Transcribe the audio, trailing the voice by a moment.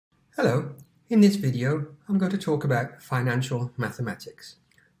Hello, in this video I'm going to talk about financial mathematics,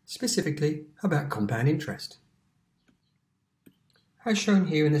 specifically about compound interest, as shown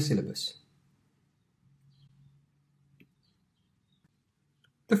here in the syllabus.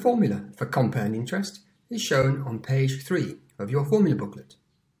 The formula for compound interest is shown on page 3 of your formula booklet.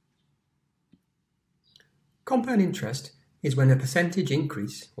 Compound interest is when a percentage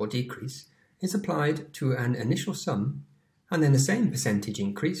increase or decrease is applied to an initial sum, and then the same percentage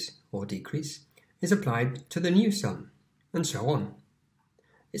increase or decrease is applied to the new sum, and so on.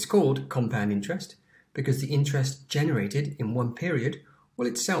 It's called compound interest because the interest generated in one period will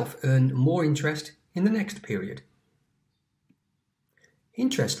itself earn more interest in the next period.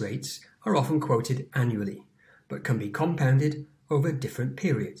 Interest rates are often quoted annually, but can be compounded over different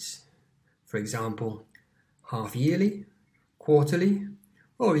periods. For example, half-yearly, quarterly,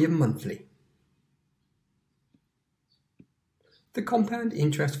 or even monthly. The compound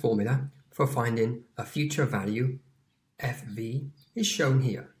interest formula for finding a future value, FV, is shown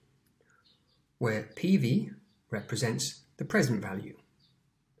here, where PV represents the present value.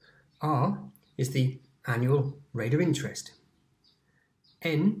 R is the annual rate of interest.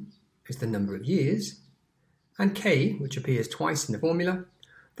 N is the number of years, and K, which appears twice in the formula,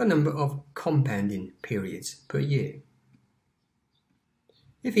 the number of compounding periods per year.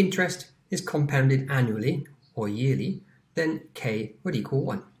 If interest is compounded annually or yearly, then K would equal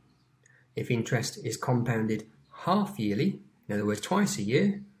 1. If interest is compounded half-yearly, in other words twice a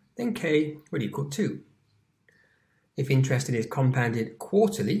year, then K would equal 2. If interest is compounded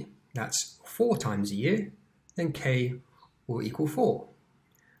quarterly, that's 4 times a year, then K will equal 4.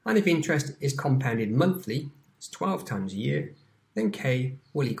 And if interest is compounded monthly, it's 12 times a year, then K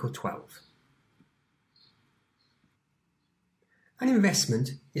will equal 12. An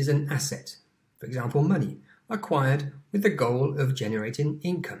investment is an asset, for example money, acquired with the goal of generating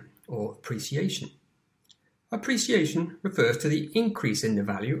income or appreciation. Appreciation refers to the increase in the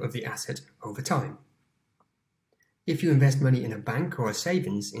value of the asset over time. If you invest money in a bank or a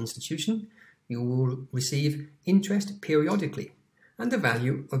savings institution, you will receive interest periodically, and the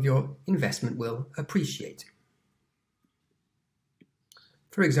value of your investment will appreciate.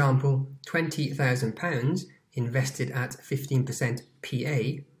 For example, £20,000 invested at 15%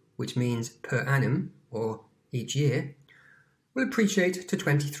 PA, which means per annum or each year, will appreciate to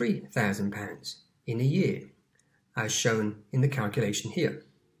 £23,000 in a year, as shown in the calculation here.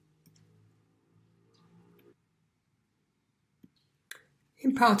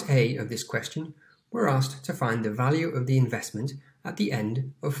 In part A of this question, we're asked to find the value of the investment at the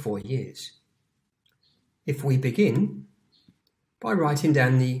end of 4 years. If we begin by writing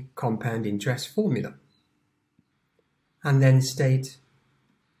down the compound interest formula, and then state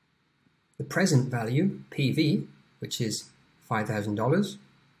the present value, PV, which is $5,000,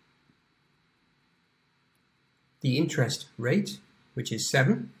 the interest rate, which is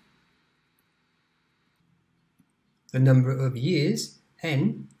 7, the number of years,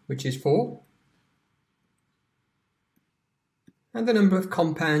 N, which is 4, and the number of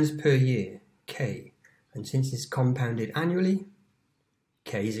compounds per year, K, and since it's compounded annually,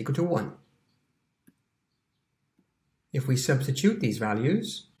 K is equal to 1. If we substitute these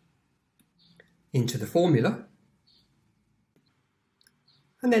values into the formula,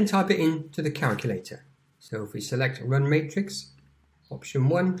 and then type it into the calculator. So if we select Run Matrix, option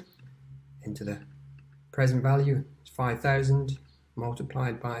 1, enter the present value, it's 5,000,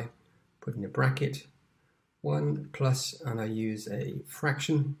 multiplied by, put in a bracket, 1 plus, and I use a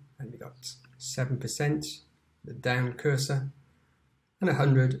fraction, and we got 7%, the down cursor, and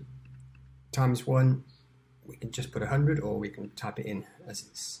 100 times 1, we can just put 100, or we can type it in as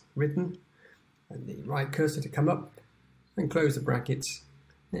it's written, and the right cursor to come up, and close the brackets,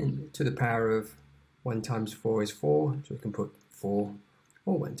 and to the power of 1 times 4 is 4, so we can put 4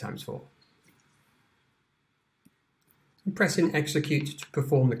 or 1 times 4. And pressing execute to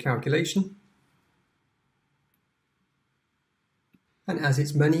perform the calculation. And as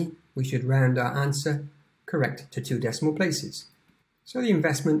it's money, we should round our answer correct to 2 decimal places. So the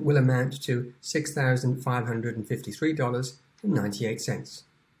investment will amount to $6,553.98.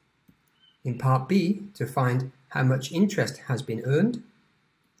 In part B, to find how much interest has been earned,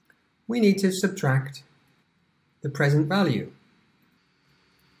 we need to subtract the present value.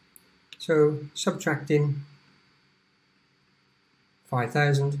 So subtracting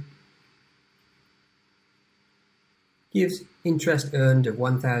 5,000 gives interest earned of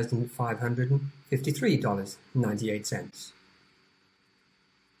 $1,553.98.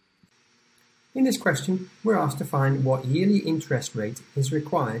 In this question, we're asked to find what yearly interest rate is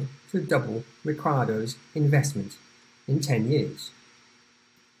required to double Ricardo's investment in 10 years.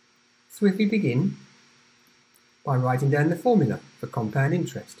 So if we begin by writing down the formula for compound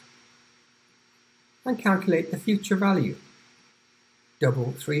interest and calculate the future value,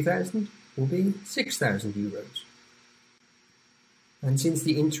 double 3,000 will be 6,000 euros. And since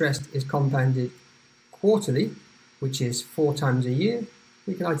the interest is compounded quarterly, which is 4 times a year,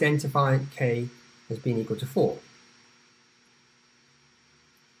 we can identify k as being equal to 4.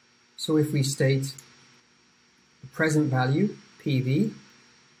 So if we state the present value, PV,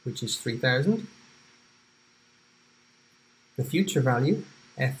 which is 3,000, the future value,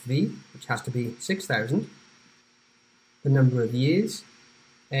 FV, which has to be 6,000, the number of years,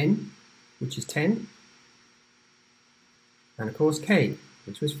 N, which is 10, and of course K,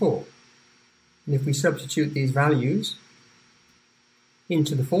 which was 4. And if we substitute these values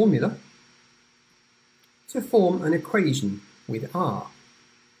into the formula to form an equation with R,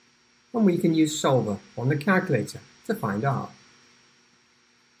 and we can use solver on the calculator to find R.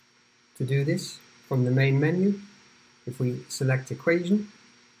 To do this, from the main menu, if we select equation,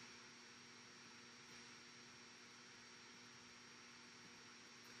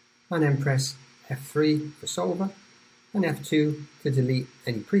 and then press F3 for solver, and F2 to delete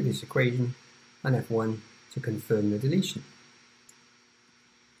any previous equation, and F1 to confirm the deletion.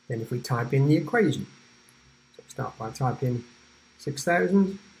 Then if we type in the equation, so start by typing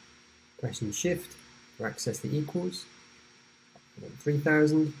 6,000, pressing Shift to access the equals, and then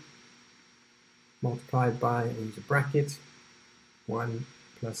 3,000 multiplied by, and use a bracket, 1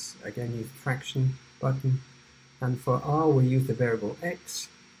 plus, again use the fraction button, and for R we'll use the variable x,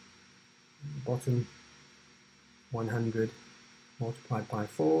 bottom 100 multiplied by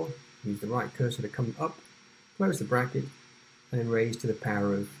 4, use the right cursor to come up, close the bracket, and then raise to the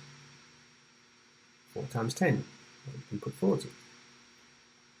power of 4 times 10, or you can put 40.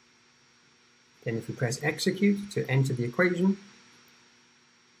 Then if we press execute to enter the equation,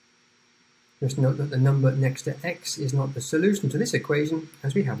 just note that the number next to x is not the solution to this equation,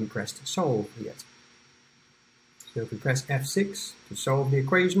 as we haven't pressed solve yet. So if we press F6 to solve the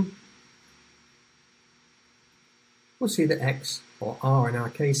equation, we'll see that x, or R in our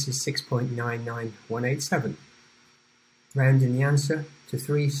case, is 6.99187. Rounding the answer to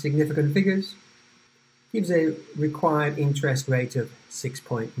 3 significant figures gives a required interest rate of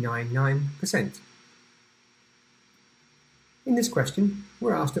 6.99%. In this question,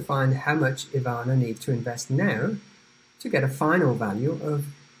 we're asked to find how much Ivana needs to invest now to get a final value of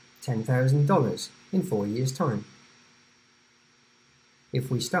 $10,000 in 4 years' time.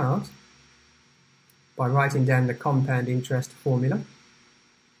 If we start by writing down the compound interest formula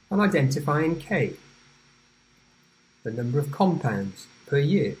and identifying K, the number of compounds per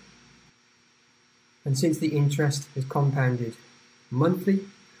year. And since the interest is compounded monthly,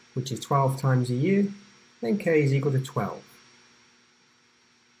 which is 12 times a year, then K is equal to 12.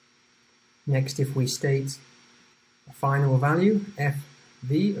 Next, if we state a final value,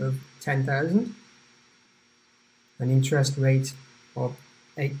 FV, of 10,000, an interest rate of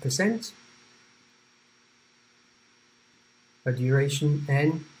 8%, a duration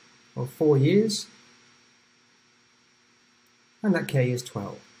N of 4 years, and that K is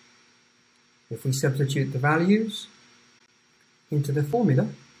 12. If we substitute the values into the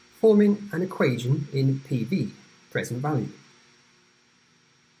formula, forming an equation in PV, present value,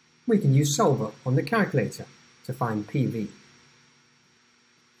 we can use solver on the calculator to find PV.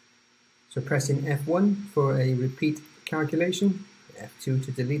 So pressing F1 for a repeat calculation, F2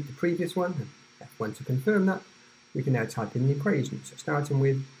 to delete the previous one, and F1 to confirm that, we can now type in the equation. So starting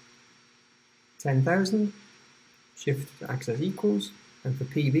with 10,000, Shift to access equals, and for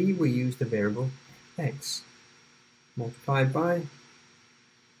PV we use the variable x, multiplied by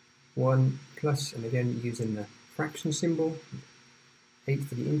 1 plus, and again using the fraction symbol, 8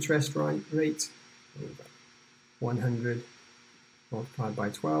 for the interest rate, over 100 multiplied by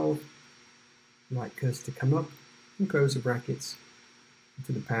 12, right cursor to come up, and close the brackets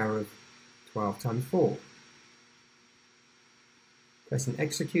to the power of 12 times 4. Pressing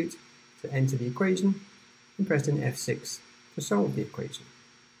execute to enter the equation, and pressing F6 to solve the equation.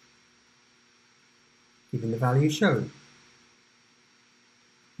 Given the value shown,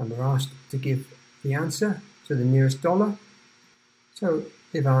 and we're asked to give the answer to the nearest dollar, so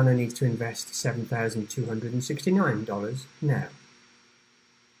Ivana needs to invest $7,269 now.